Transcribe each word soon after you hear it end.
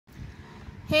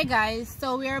Hey guys,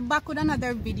 so we are back with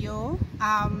another video.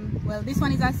 Well, this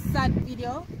one is a sad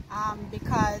video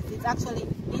because it's actually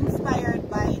inspired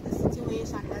by the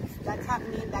situation that's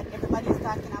happening, that everybody's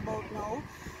talking about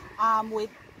now, with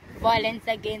violence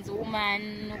against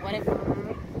women,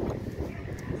 whatever.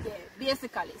 Yeah,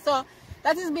 basically. So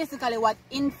that is basically what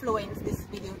influenced this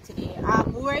video today.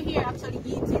 We were here actually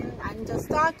eating and just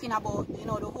talking about, you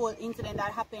know, the whole incident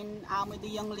that happened with the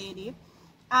young lady.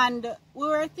 And we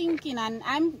were thinking, and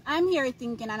I'm here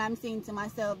thinking, and I'm saying to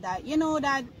myself that, you know,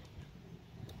 that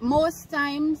most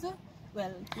times,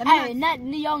 well, not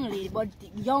the young lady, but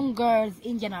young girls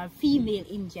in general, female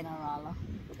in general.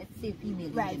 Let's say female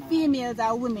in general. Females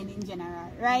are women in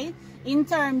general, right? In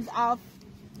terms of,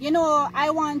 you know, I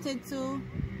wanted to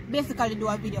basically do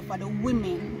a video for the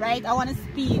women, right? I want to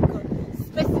speak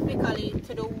specifically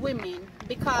to the women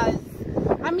because,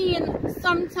 I mean,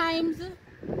 sometimes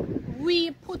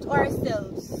we put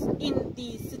ourselves in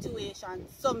these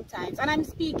situations sometimes, and I'm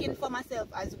speaking for myself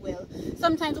as well.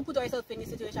 Sometimes we put ourselves in this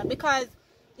situation because,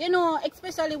 you know,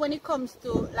 especially when it comes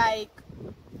to like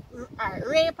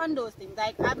rape and those things.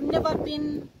 Like, I've never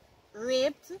been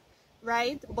raped,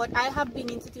 right? But I have been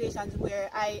in situations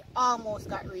where I almost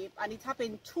got raped, and it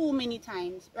happened too many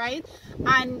times, right?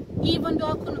 And even though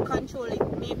I couldn't control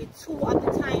it maybe 2 of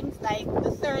the times, like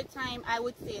the third time, I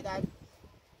would say that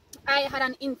I had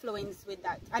an influence with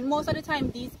that. And most of the time,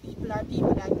 these people are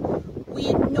people that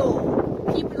we know,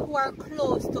 people who are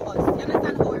close to us. You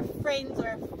understand? Our friends,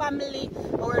 our family,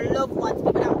 our loved ones,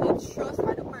 people that we trust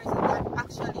are the persons that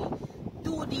actually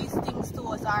do these things to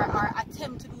us, or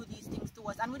attempt to do these things to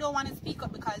us. And we don't want to speak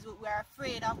up because we're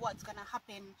afraid of what's going to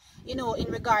happen, you know,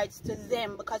 in regards to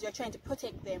them, because you're trying to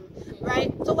protect them,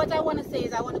 right? So what I want to say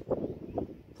is, I want to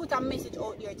put a message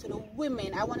out there to the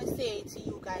women. I want to say to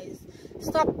you guys,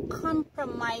 stop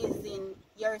compromising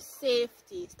your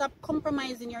safety. Stop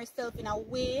compromising yourself in a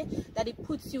way that it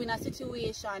puts you in a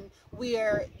situation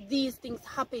where these things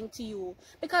happen to you.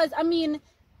 Because, I mean,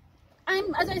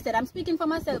 as I said, I'm speaking for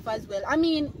myself as well. I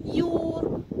mean,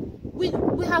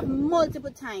 we have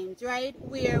multiple times, right,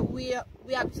 where we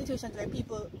have situations where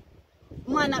people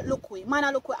man not look way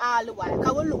all the while.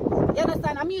 Because we look good. You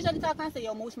understand? I'm usually talking and say,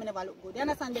 yo, most men never look good. You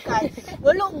understand? Because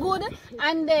we look good,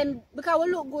 and then because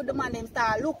we look good, the man them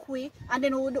start look way, and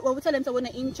then when we tell them so we're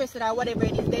not interested or whatever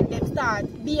it is, then them start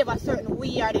behave a certain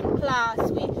way, or them class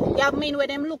way. You have men where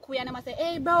them look way and them say,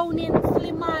 hey, browning,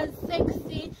 slim as,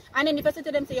 sexy, and then if I say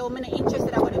to them, say, yo, I'm not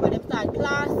interested or whatever, them start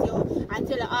class you and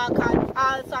tell you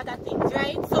all sort of things,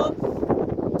 right? So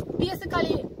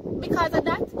basically, because of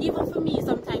that, even for me,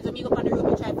 sometimes when we go on the road,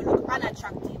 we try to look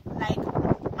unattractive. Like,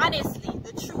 honestly,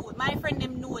 the truth, my friend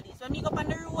them know this. When we go on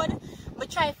the road, I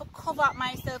try to cover up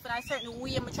myself in a certain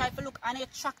way. I try to look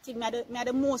unattractive. Me are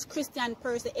the most Christian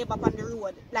person ever on the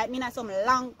road. Like, me not some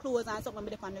long clothes and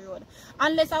something on the road.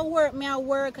 Unless I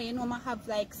work, and you know, I have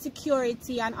like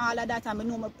security and all of that, and I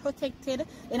know I'm protected,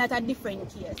 then that's a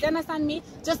different case. You understand me?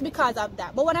 Just because of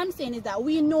that. But what I'm saying is that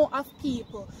we know of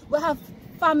people, we have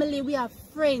family, we have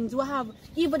friends, we have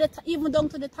even down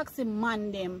to the taxi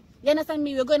man them. You understand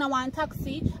me? We're going to want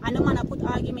taxi, and the man put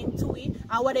argument to it,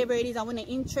 and whatever it is, and we're not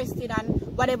interested, and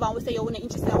whatever, and we say, we're not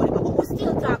interested, and whatever, but we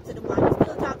still talk to the man, we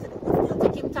still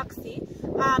take him taxi,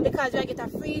 because we get a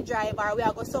free drive, or we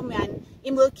go somewhere, and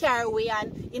he will carry away,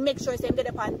 and he make sure he get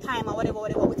up on time, or whatever,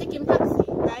 we take him taxi,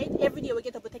 right? Every day we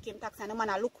get up, we take him taxi, and the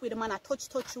man look with, the man touch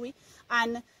with,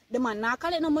 and the man not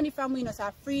collect no money from we, so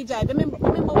a free drive. Remember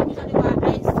when we usually go to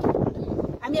high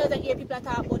school? I mean, I hear people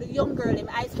talk about the young girl, them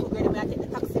high school girl, them, I take the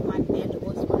taxi man, them,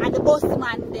 and the bus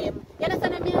man, them. You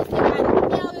understand what I say?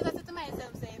 And me always say to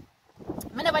myself, say,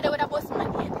 I never do with a bus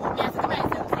man yet, but me I say to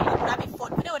myself, say, it would be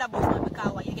fun to do with a bus man,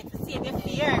 because you get to save your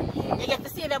fare. You get to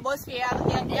save your bus fare.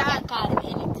 You can call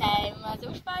me anytime. I say,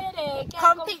 which part you there?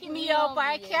 Come pick me up,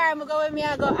 or carry me, go with me,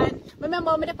 I go. And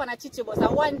remember, I on a Chit bus,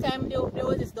 and one time there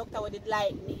was this doctor who did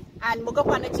like me, and I go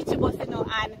on the Chit bus, you know,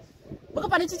 and I go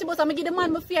on the Chit bus, and I give the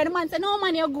man my fare. The man said, no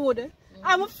man, you're good.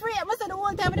 I'm afraid. I said the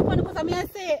whole time I on the bus, and I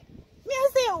say,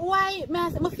 why?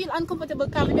 I feel uncomfortable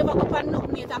because I never go on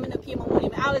nothing yet. I'm not pay my money.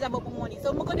 I always have my money.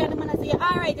 So I go there and the man say,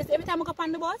 alright, just every time I go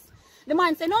on the bus, the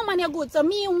man say, no man, you're good. So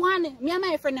me and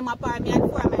my friend in my apartment, me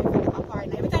and 4 of my friends in my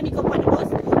apartment. Every time you come on the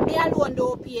bus, me alone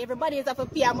don't pay. Everybody is have to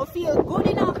pay. I feel good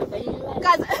enough.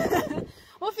 Because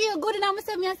I feel good enough.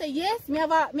 I say, yes, me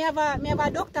have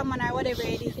a doctor man or whatever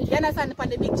it is. You understand, upon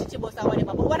the big chichi bus or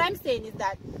whatever. But what I'm saying is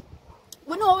that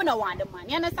we know we don't want the man,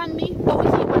 you understand me? But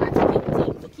we keep on a taking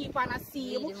things, we keep on a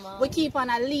see him, we keep on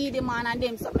a lead the man and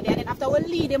them something. And then after we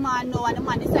lead the man now, and the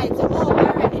man decides to, oh,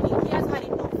 alright, he has had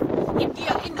enough. Him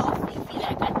give enough. He feel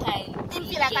like a time. Him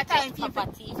feel like a time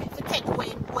to take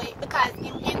away because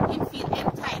him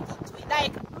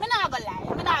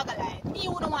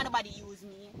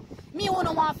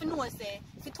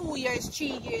 2 years, 3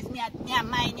 years, me and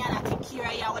mine, you not take care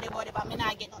of you, whatever, me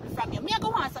not get nothing from you. Me I go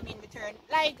want something in return.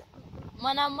 Like,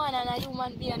 man and a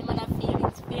human being and man a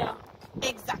feelings fear.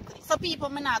 Exactly. So people,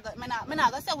 me not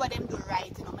gonna say what them do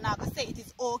right, you know. Me not gonna say it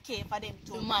is okay for them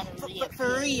to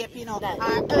for rape, you know, or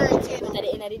hurt, you know. At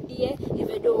the end of the day, if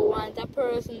you don't want a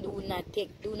person, do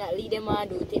not lead them on,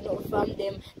 do take nothing from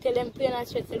them. Tell them plain and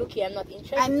straight, say, look here, I'm not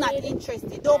interested. I'm not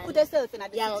interested. Don't put yourself in a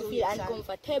situation. You don't feel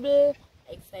uncomfortable,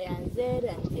 X, Y, and Z,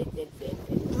 and Z.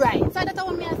 Right. So that's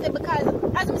what I say, because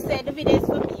as we said, the video is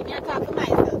for me. Me I talk for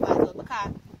myself as well,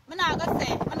 because me not gonna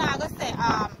say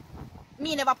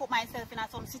me never put myself in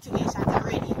some situations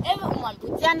already. Everyone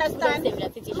puts you understand?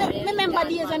 Remember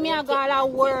days when me I go all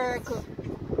work.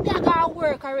 Me I go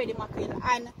work already, Mackerel.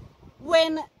 And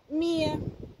when me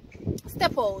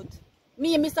step out,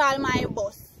 me miss all my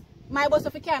bus. My bus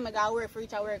if you carry me go work for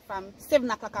reach work from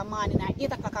 7 o'clock in the morning or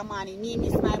 8 o'clock in the morning, me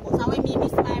miss my bus. And when me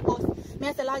miss my bus, me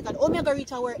I say, Lord God, oh, me I go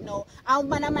reach work now. And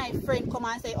one of my friend come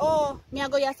and say, oh, me I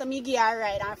go here so me give a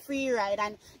ride and free ride.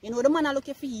 And you know, the man are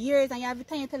looking for years and you every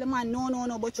time you tell the man, no,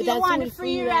 but you want the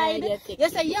free ride. You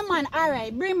say, yeah man,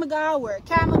 alright, bring me go work,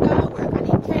 carry me go work, and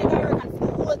then carry go work and for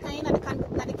the whole time in the car.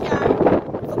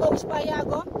 Go which way you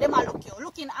go, them are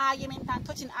looking argument and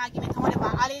touching argument and whatever.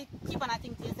 All the people I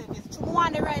think to yourself is, you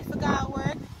want the right for go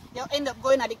work, you end up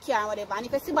going at the car and whatever. And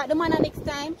if you see about the man next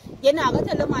time, you're not going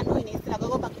to tell the man no, you still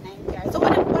go back in the car. So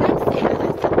what I'm saying, as I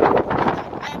said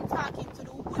before, I am talking to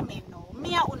the women now.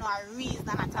 Me I know a reason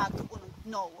I talk to you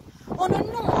now. I don't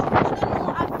know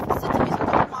of situations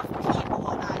of people who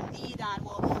are lead and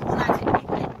who not tell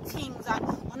people things and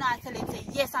who not tell them say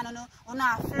yes and who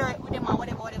not flirt with them and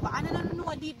whatever. And I don't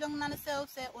know deep down on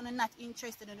themselves say who not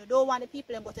interested and don't want the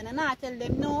people, but I not tell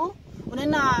them no. Who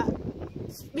not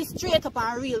be straight up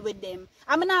and real with them.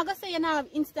 I'm not gonna say you have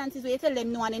instances where you tell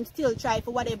them no and them still try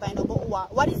for whatever, you know, but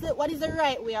what is the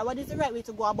right way, or what is the right way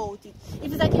to go about it?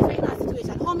 If it's a case where you're in a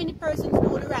situation, how many persons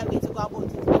know the right way to go about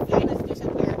it? If you're in a situation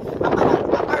where a man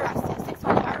will harass you,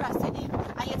 sexually harass you,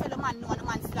 and you tell the man no and the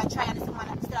man still try and the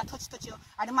man still touch you,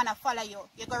 or the man follow you,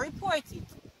 you go report it.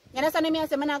 You understand me? I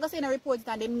say I'm not gonna say no report it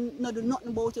and them not do nothing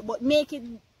about it, but make it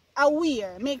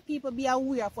aware, make people be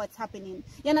aware of what's happening.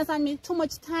 You understand me? Too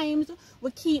much times we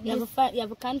keep you have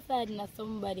to confide in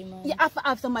somebody, man. You have to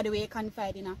have somebody where you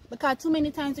confide in, because too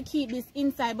many times we keep this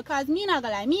inside, because me not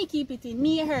gonna lie, me keep it in,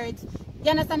 me hurt.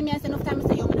 You understand me? I say enough time I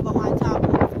say you never want to talk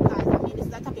about it, because I mean this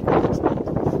is a topic of judgment.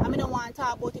 I mean I don't want to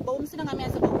talk about it, but I'm sitting down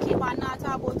and I say, but keep on not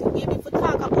talk about it. Maybe if we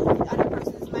talk about it, other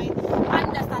person's mind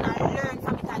understand and learn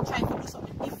from it and try to do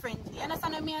something differently. You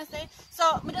understand what I say?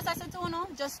 So me just say to you know,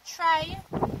 just try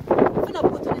to not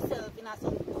put yourself in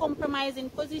some compromising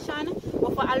position,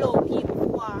 but for allow people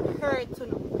who are hurt to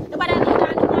know. Nobody need the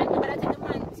man, nobody tell the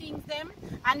man things them,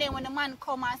 and then when the man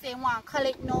come and say want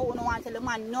collect no, you don't want to tell the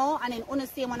man no, and then you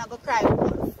say wanna go cry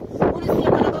wolf. You say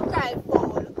wanna go cry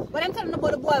foul. But I'm telling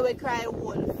about the boy will cry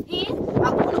wolf.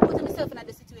 I'm gonna put himself in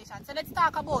the situation. So let's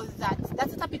talk about that.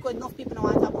 That's a topic where enough people don't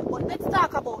want to talk about. But let's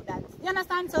talk about that. You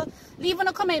understand? So leave in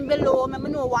a comment below. Let me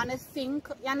know wanna think.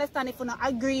 You understand? If you don't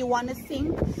agree, wanna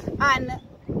think. And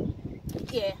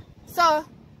yeah. So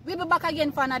we'll be back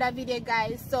again for another video,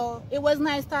 guys. So it was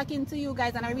nice talking to you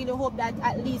guys, and I really hope that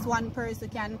at least one person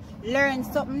can learn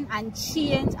something and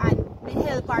change and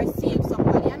help or save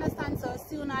somebody. You understand? So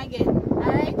see you again.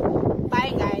 Alright?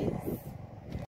 Bye guys.